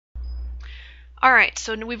All right,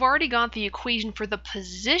 so we've already got the equation for the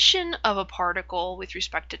position of a particle with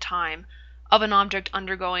respect to time of an object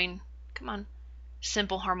undergoing, come on,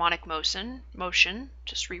 simple harmonic motion.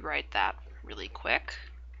 Just rewrite that really quick.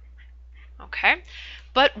 Okay,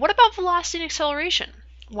 but what about velocity and acceleration?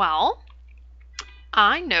 Well,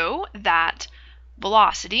 I know that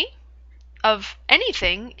velocity of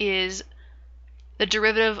anything is the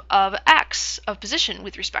derivative of x of position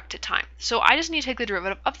with respect to time. So I just need to take the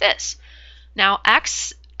derivative of this. Now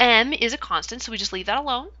xm is a constant, so we just leave that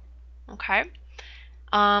alone. Okay.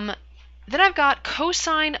 Then I've got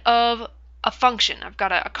cosine of a function. I've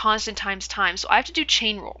got a constant times time, so I have to do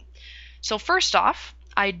chain rule. So first off,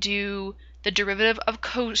 I do the derivative of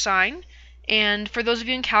cosine, and for those of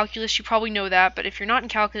you in calculus, you probably know that, but if you're not in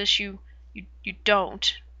calculus, you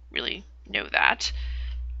don't really know that.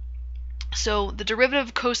 So the derivative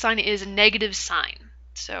of cosine is negative sine.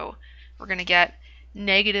 So we're going to get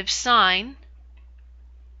negative sine,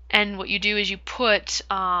 and what you do is you put,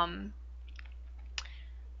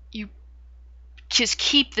 you just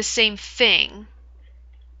keep the same thing,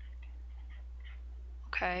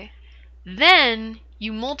 okay? Then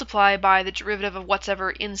you multiply by the derivative of whatever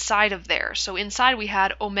inside of there. So inside we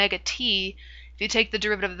had omega t. If you take the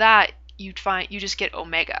derivative of that, you just get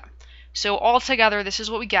omega. So altogether, this is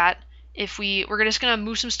what we get. If we're just going to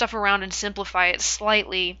move some stuff around and simplify it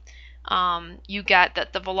slightly, you get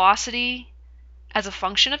that the velocity as a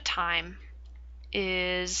function of time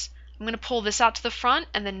is, I'm going to pull this out to the front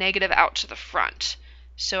and the negative out to the front.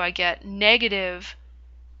 So I get negative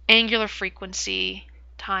angular frequency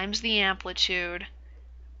times the amplitude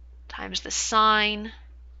times the sine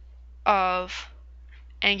of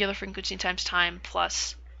angular frequency times time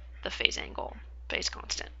plus the phase angle, phase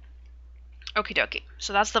constant. Okie dokie,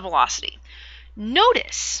 so that's the velocity.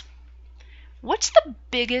 Notice, what's the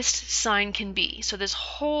biggest sine can be? So this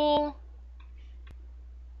whole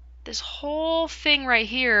thing right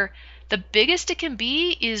here, the biggest it can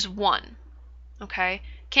be is 1, okay?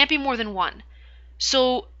 Can't be more than 1.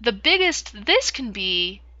 So the biggest this can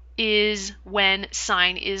be is when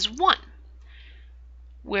sine is 1.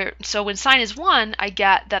 So when sine is 1, I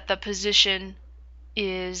get that the position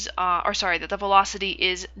is, that the velocity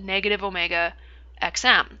is negative omega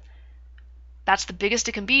xm. That's the biggest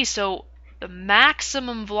it can be, so the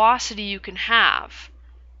maximum velocity you can have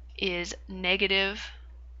is negative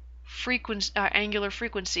angular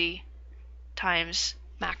frequency times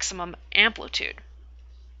maximum amplitude.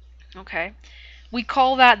 Okay, we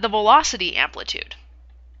call that the velocity amplitude,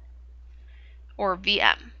 or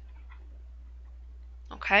Vm.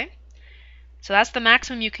 Okay, so that's the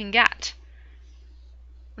maximum you can get.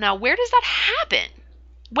 Now, where does that happen?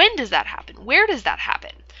 When does that happen? Where does that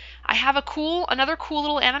happen? I have another cool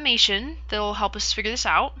little animation that'll help us figure this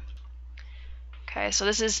out. Okay, so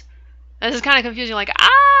this is kind of confusing, like,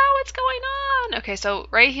 what's going on? Okay, so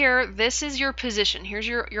right here, this is your position. Here's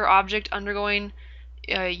your object undergoing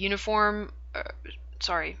uniform,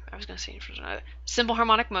 sorry, I was going to say simple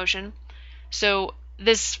harmonic motion. So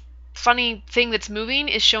this funny thing that's moving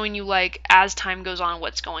is showing you, like, as time goes on,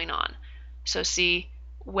 what's going on. So see,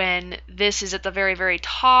 when this is at the very, very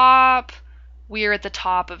top, we're at the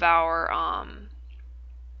top of our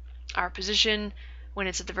position. When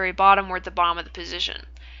it's at the very bottom, we're at the bottom of the position.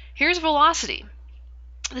 Here's velocity.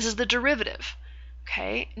 This is the derivative.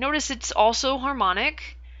 Okay, notice it's also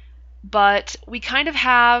harmonic, but we kind of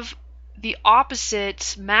have the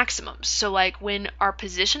opposite maximums. So like when our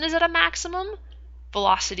position is at a maximum,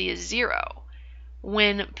 velocity is 0.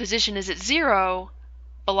 When position is at 0,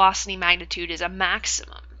 velocity magnitude is a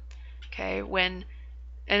maximum. Okay, and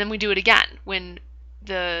then we do it again. When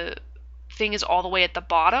the thing is all the way at the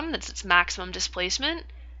bottom, that's its maximum displacement,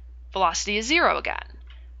 velocity is 0 again.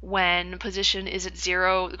 When position is at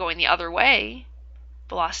 0 going the other way,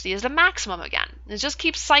 velocity is the maximum again. It just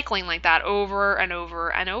keeps cycling like that over and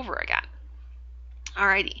over and over again.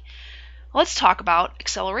 Alrighty, let's talk about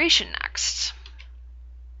acceleration next.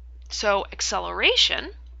 So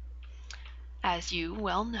acceleration, as you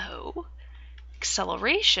well know,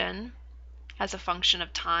 acceleration as a function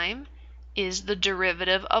of time is the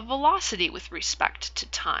derivative of velocity with respect to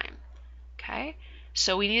time. Okay,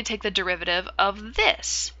 so we need to take the derivative of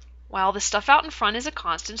this. Well, the stuff out in front is a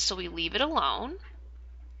constant, so we leave it alone.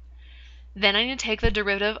 Then I need to take the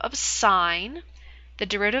derivative of sine. The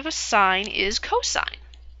derivative of sine is cosine.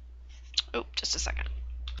 Oh, just a second.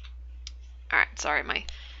 All right, sorry, my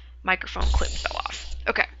microphone clip fell off.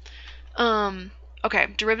 Okay. Okay,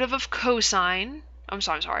 derivative of cosine. I'm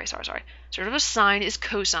sorry. Derivative of sine is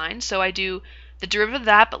cosine, so I do the derivative of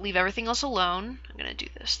that, but leave everything else alone. I'm gonna do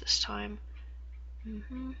this time.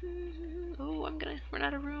 Oh, Ooh, I'm gonna run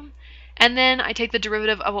out of room. And then I take the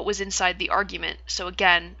derivative of what was inside the argument. So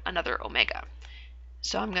again, another omega.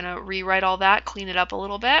 So I'm gonna rewrite all that, clean it up a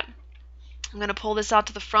little bit. I'm gonna pull this out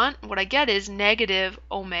to the front. What I get is negative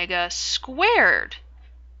omega squared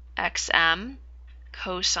xm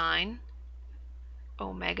cosine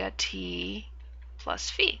omega t plus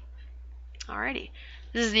phi. Alrighty,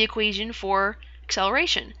 this is the equation for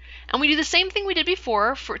acceleration. And we do the same thing we did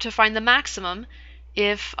before to find the maximum.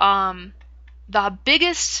 If the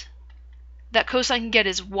biggest that cosine can get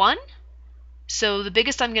is 1, so the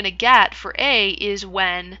biggest I'm going to get for A is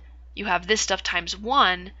when you have this stuff times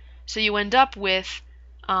 1, so you end up with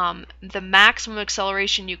the maximum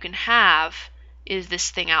acceleration you can have is this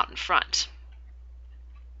thing out in front.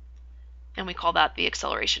 And we call that the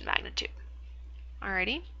acceleration magnitude.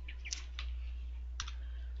 Alrighty.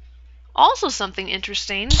 Also something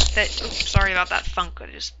interesting that, oops, sorry about that thunk, I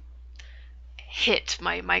just hit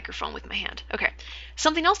my microphone with my hand. Okay,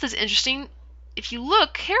 something else that's interesting, if you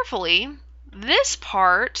look carefully, this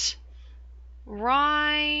part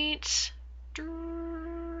right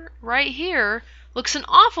here looks an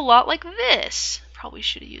awful lot like this. Probably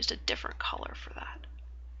should have used a different color for that.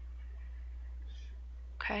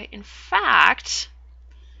 Okay, in fact,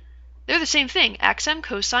 they're the same thing. Xm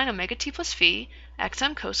cosine omega t plus phi,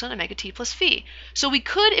 xm cosine omega t plus phi. So we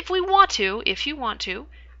could, if we want to, if you want to,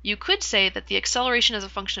 you could say that the acceleration as a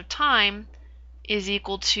function of time is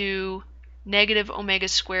equal to negative omega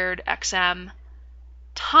squared xm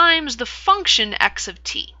times the function x of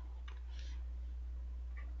t.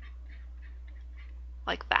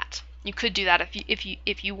 Like that. You could do that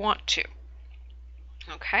if you want to.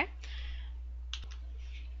 Okay?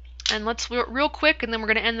 And let's real quick, and then we're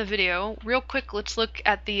going to end the video. Real quick, let's look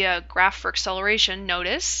at the graph for acceleration.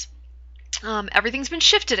 Notice everything's been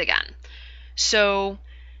shifted again. So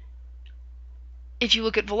if you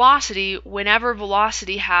look at velocity, whenever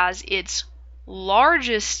velocity has its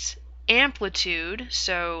largest amplitude,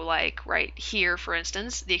 so like right here, for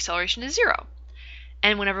instance, the acceleration is 0.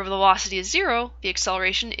 And whenever velocity is 0, the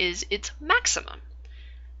acceleration is its maximum.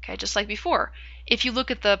 Okay, just like before. If you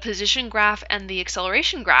look at the position graph and the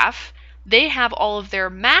acceleration graph, they have all of their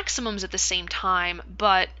maximums at the same time,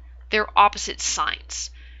 but they're opposite signs.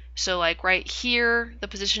 So like right here, the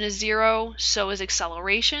position is 0, so is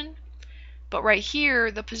acceleration. But right here,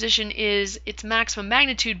 the position is its maximum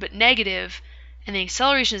magnitude, but negative, and the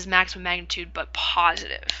acceleration is maximum magnitude, but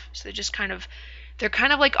positive. So they're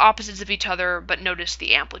kind of like opposites of each other, but notice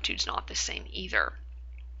the amplitude's not the same either.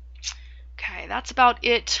 Okay, that's about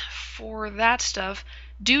it for that stuff.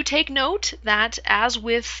 Do take note that, as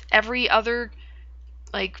with every other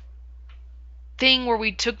thing where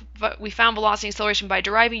we found velocity and acceleration by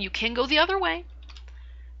deriving, you can go the other way.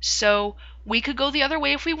 So we could go the other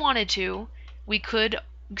way if we wanted to. We could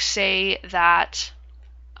say that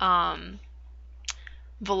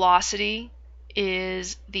velocity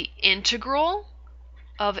is the integral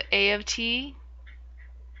of a of t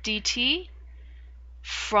dt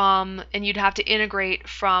and you'd have to integrate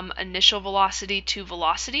from initial velocity to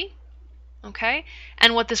velocity. Okay?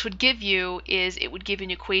 And what this would give you is it would give you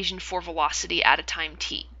an equation for velocity at a time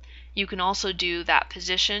t. You can also do that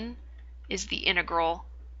position is the integral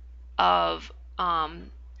of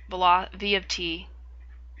v of t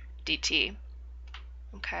dt,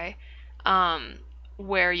 okay,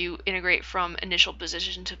 where you integrate from initial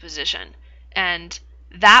position to position, and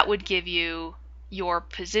that would give you your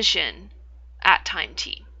position at time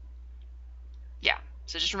t. Yeah,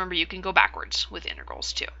 so just remember you can go backwards with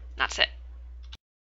integrals too. That's it.